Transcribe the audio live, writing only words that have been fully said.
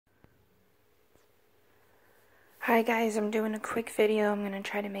Hi guys, I'm doing a quick video. I'm going to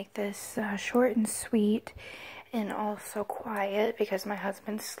try to make this short and sweet and also quiet because my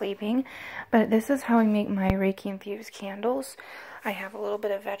husband's sleeping. But this is how I make my Reiki infused candles. I have a little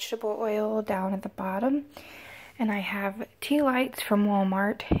bit of vegetable oil down at the bottom, and I have tea lights from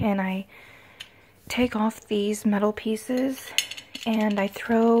Walmart, and I take off these metal pieces and I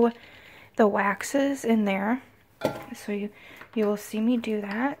throw the waxes in there. So you will see me do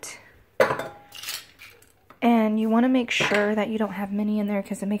that. And you want to make sure that you don't have many in there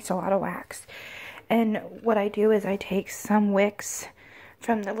because it makes a lot of wax. And what I do is I take some wicks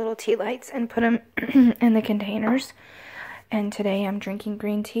from the little tea lights and put them in the containers. And today I'm drinking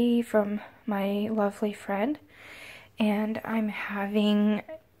green tea from my lovely friend. And I'm having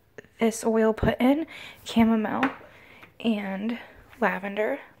this oil put in, chamomile and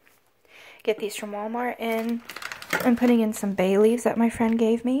lavender. Get these from Walmart, and I'm putting in some bay leaves that my friend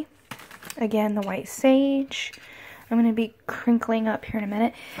gave me. Again, the white sage. I'm going to be crinkling up here in a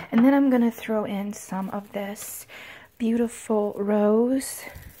minute. And then I'm going to throw in some of this beautiful rose.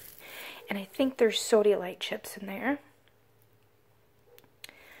 And I think there's sodalite chips in there.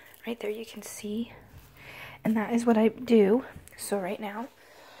 Right there you can see. And that is what I do. So right now,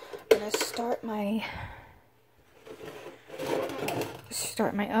 I'm going to start my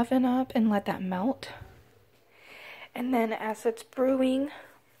oven up and let that melt. And then as it's brewing,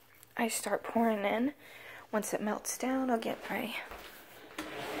 I start pouring in. Once it melts down, I'll get my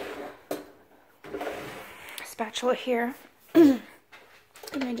spatula here. And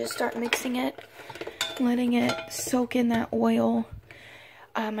I just start mixing it, letting it soak in that oil.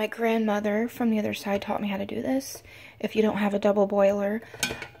 My grandmother from the other side taught me how to do this. If you don't have a double boiler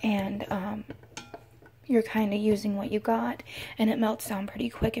and you're kind of using what you got, and it melts down pretty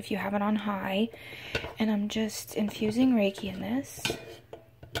quick if you have it on high. And I'm just infusing Reiki in this.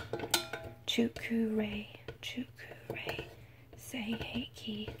 Chukure, chukure, say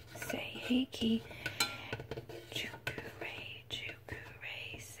heiki, say heiki. Chukure,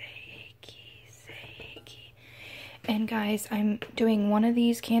 chukure, say heiki, say heiki. And guys, I'm doing one of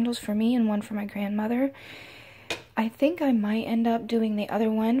these candles for me and one for my grandmother. I think I might end up doing the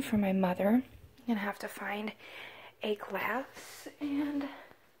other one for my mother. I'm gonna have to find a glass, and I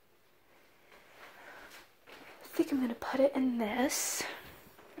think I'm gonna put it in this.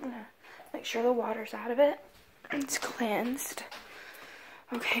 I'm gonna make sure the water's out of it. It's cleansed.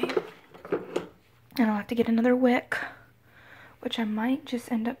 Okay. And I'll have to get another wick, which I might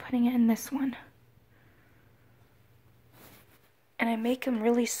just end up putting it in this one. And I make them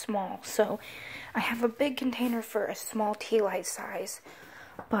really small. So I have a big container for a small tea light size.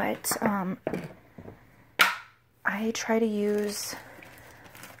 But I try to use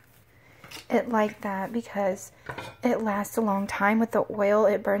it like that because it lasts a long time. With the oil,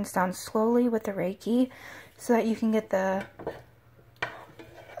 it burns down slowly with the Reiki so that you can get the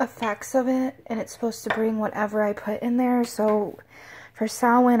effects of it, and it's supposed to bring whatever I put in there. So for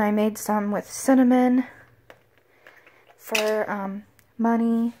Samhain, I made some with cinnamon. For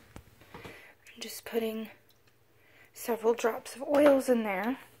money, I'm just putting several drops of oils in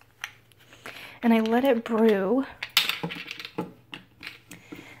there, and I let it brew.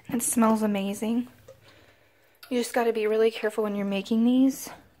 It smells amazing. You just got to be really careful when you're making these.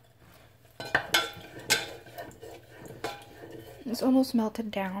 It's almost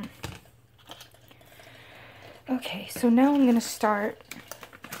melted down. Okay, so now I'm going to start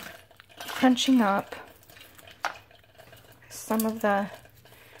crunching up some of the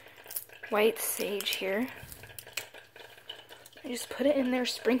white sage here. I just put it in there,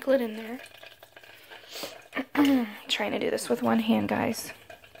 sprinkle it in there. I'm trying to do this with one hand, guys.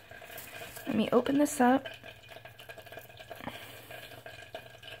 Let me open this up.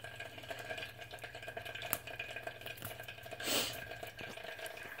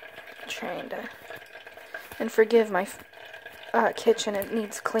 Trying to, and forgive my kitchen, it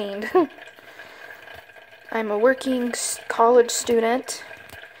needs cleaned. I'm a working college student,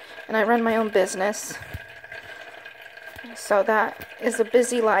 and I run my own business. So that is a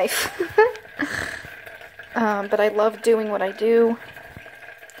busy life. But I love doing what I do.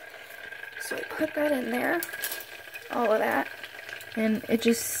 So I put that in there, all of that, and it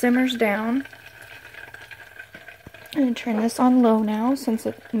just simmers down. I'm going to turn this on low now since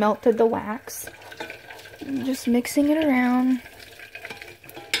it melted the wax. I'm just mixing it around.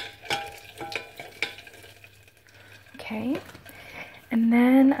 Okay, and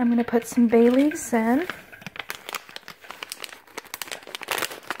then I'm going to put some bay leaves in.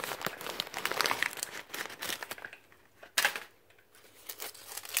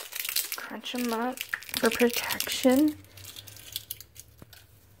 Crunch them up for protection.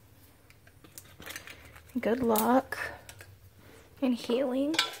 good luck and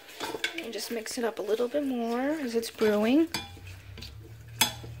healing. And just mix it up a little bit more as it's brewing.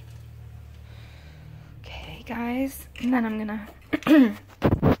 Okay, guys. And then I'm gonna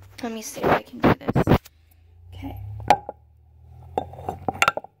let me see if I can do this. Okay.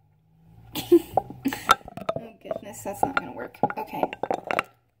 Oh goodness, that's not gonna work. Okay.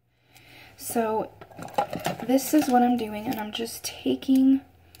 So this is what I'm doing, and I'm just taking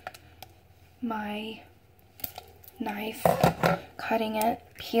my knife, cutting it,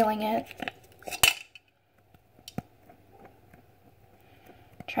 peeling it,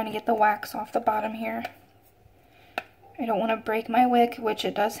 trying to get the wax off the bottom here. I don't want to break my wick, which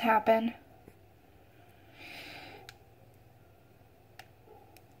it does happen.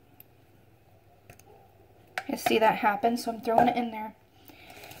 I see that happen, so I'm throwing it in there,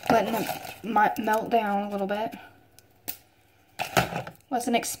 letting it melt down a little bit.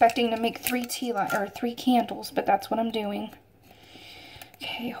 Wasn't expecting to make 3 candles, but that's what I'm doing.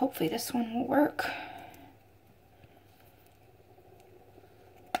 Okay, hopefully this one will work.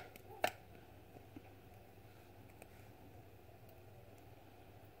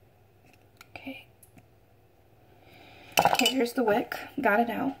 Okay. Okay, here's the wick. Got it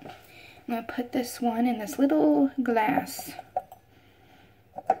out. I'm going to put this one in this little glass.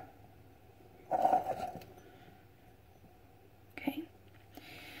 Okay.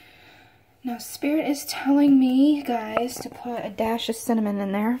 Now, Spirit is telling me, guys, to put a dash of cinnamon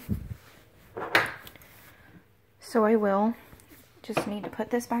in there. So I will. Just need to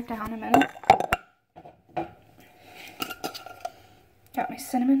put this back down a minute. Got my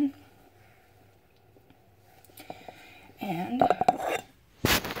cinnamon. And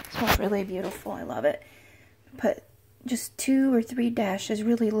it smells really beautiful. I love it. Put just 2 or 3 dashes,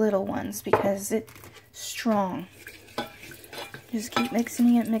 really little ones, because it's strong. Just keep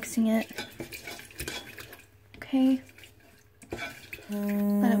mixing it. Okay.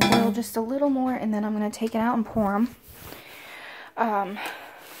 Let it boil just a little more, and then I'm going to take it out and pour them.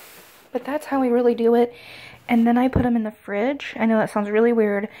 But that's how we really do it. And then I put them in the fridge. I know that sounds really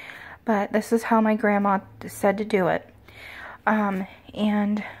weird, but this is how my grandma said to do it.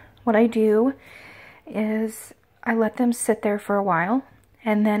 And what I do is I let them sit there for a while,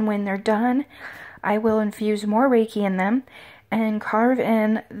 and then when they're done, I will infuse more Reiki in them and carve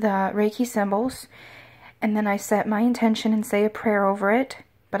in the Reiki symbols, and then I set my intention and say a prayer over it,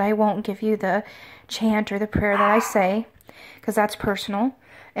 but I won't give you the chant or the prayer that I say, because that's personal,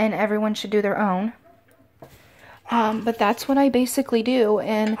 and everyone should do their own. But that's what I basically do,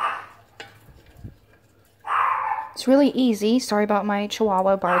 and it's really easy. Sorry about my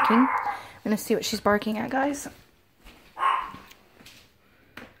chihuahua barking. I'm going to see what she's barking at, guys.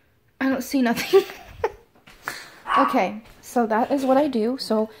 I don't see nothing. Okay, so that is what I do.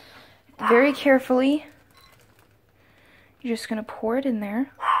 So very carefully, you're just going to pour it in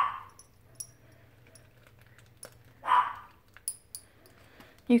there.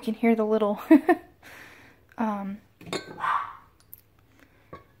 You can hear the little okay.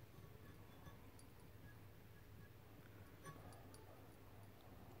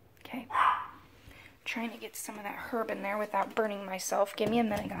 Trying to get some of that herb in there without burning myself. Give me a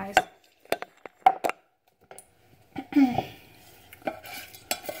minute, guys. Okay.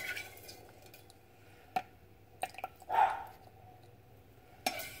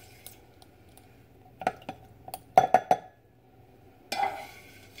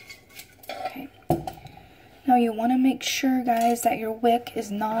 Now you want to make sure, guys, that your wick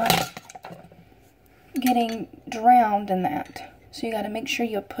is not getting drowned in that. So you got to make sure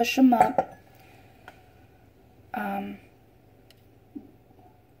you push them up.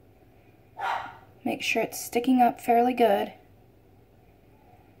 Make sure it's sticking up fairly good.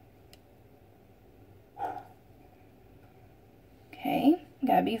 Okay, you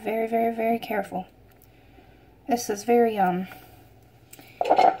gotta be very, very, very careful. This is very,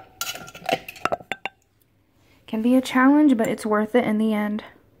 can be a challenge, but it's worth it in the end.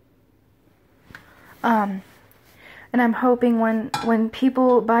 And I'm hoping when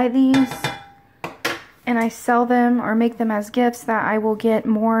people buy these and I sell them or make them as gifts, that I will get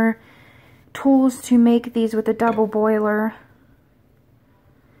more tools to make these with a double boiler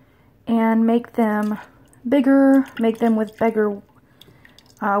and make them bigger, make them with bigger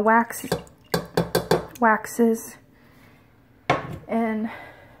waxes and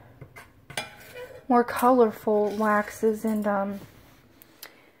more colorful waxes and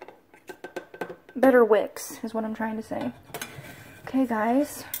better wicks is what I'm trying to say. Okay,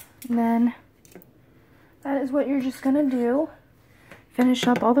 guys, and then that is what you're just gonna do. Finish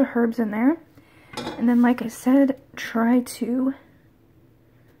up all the herbs in there, and then, like I said, try to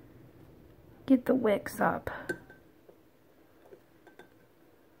get the wicks up.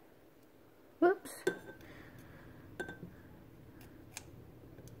 Whoops.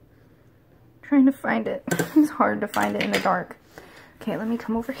 Trying to find it. It's hard to find it in the dark. Okay, let me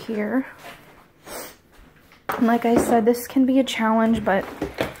come over here. And like I said, this can be a challenge, but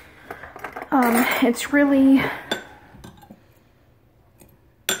it's really,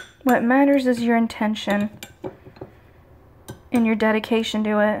 what matters is your intention and your dedication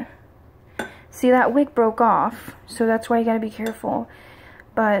to it. See, that wick broke off, so that's why you gotta be careful.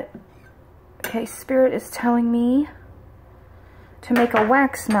 But, okay, Spirit is telling me to make a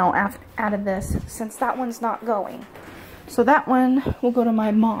wax melt out of this, since that one's not going. So that one will go to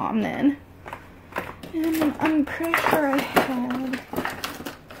my mom then. And I'm pretty sure I had,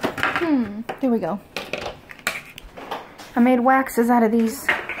 there we go. I made waxes out of these.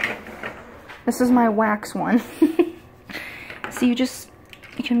 This is my wax one. So you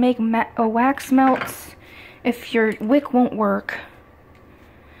can make a wax melts if your wick won't work.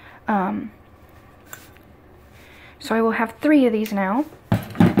 So I will have 3 of these now,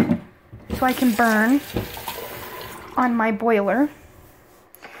 so I can burn on my boiler.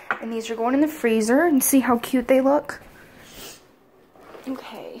 And these are going in the freezer, and see how cute they look.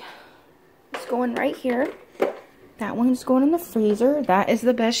 Okay, it's going right here. That one's going in the freezer. That is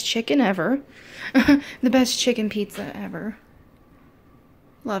the best chicken ever. The best chicken pizza ever.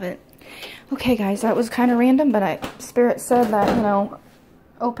 Love it. Okay guys, that was kind of random, but Spirit said that, you know,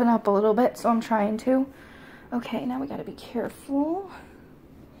 open up a little bit, so I'm trying to. Okay, now we gotta be careful.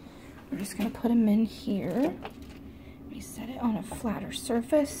 We're just gonna put them in here. Let me set it on a flatter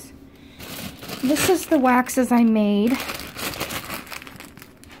surface. This is the waxes I made.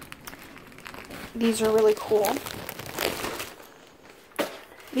 These are really cool.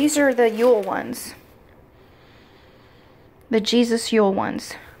 These are the Yule ones. The Jesus Yule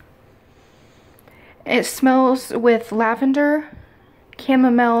ones. It smells with lavender,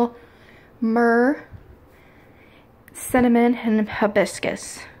 chamomile, myrrh, cinnamon, and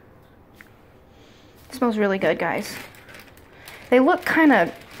hibiscus. It smells really good, guys. They look kind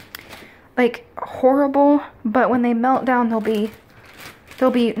of like horrible, but when they melt down, they'll be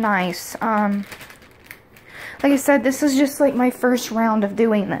nice. Like I said, this is just like my first round of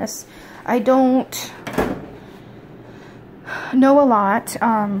doing this. I don't know a lot,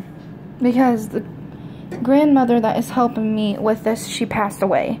 because the grandmother that is helping me with this, she passed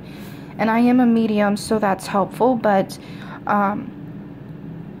away. And I am a medium, so that's helpful, but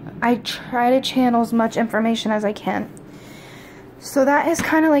I try to channel as much information as I can. So that is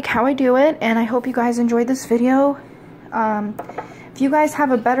kind of like how I do it, and I hope you guys enjoyed this video. If you guys have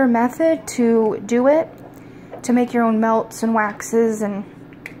a better method to do it, to make your own melts and waxes and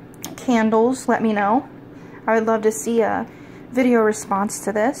candles, let me know. I would love to see a video response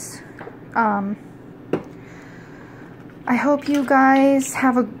to this. I hope you guys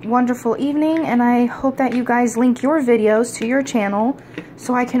have a wonderful evening, and I hope that you guys link your videos to your channel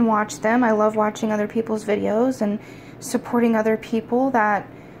so I can watch them. I love watching other people's videos and supporting other people that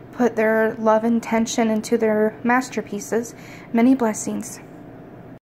put their love and attention into their masterpieces. Many blessings.